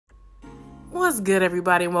What's good,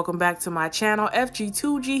 everybody, and welcome back to my channel.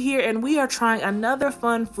 FG2G here, and we are trying another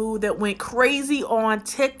fun food that went crazy on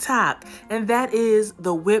TikTok, and that is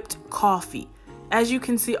the whipped coffee. As you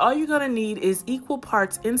can see, all you're gonna need is equal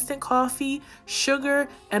parts instant coffee, sugar,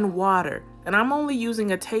 and water. And I'm only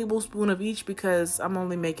using a tablespoon of each because I'm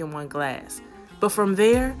only making one glass. But from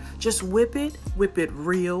there, just whip it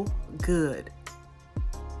real good.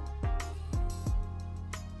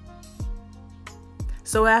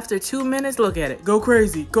 So after 2 minutes, look at it. Go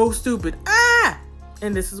crazy, go stupid, ah!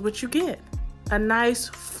 And this is what you get. A nice,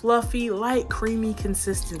 fluffy, light, creamy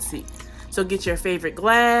consistency. So get your favorite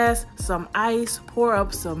glass, some ice, pour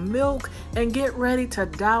up some milk, and get ready to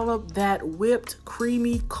dollop that whipped,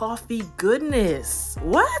 creamy coffee goodness.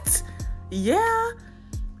 What? Yeah.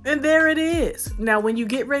 And there it is. Now, when you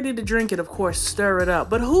get ready to drink it, of course, stir it up.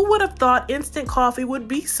 But who would have thought instant coffee would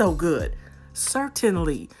be so good?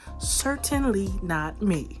 Certainly not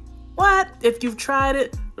me. What? If you've tried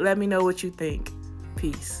it, let me know what you think.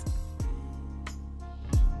 Peace.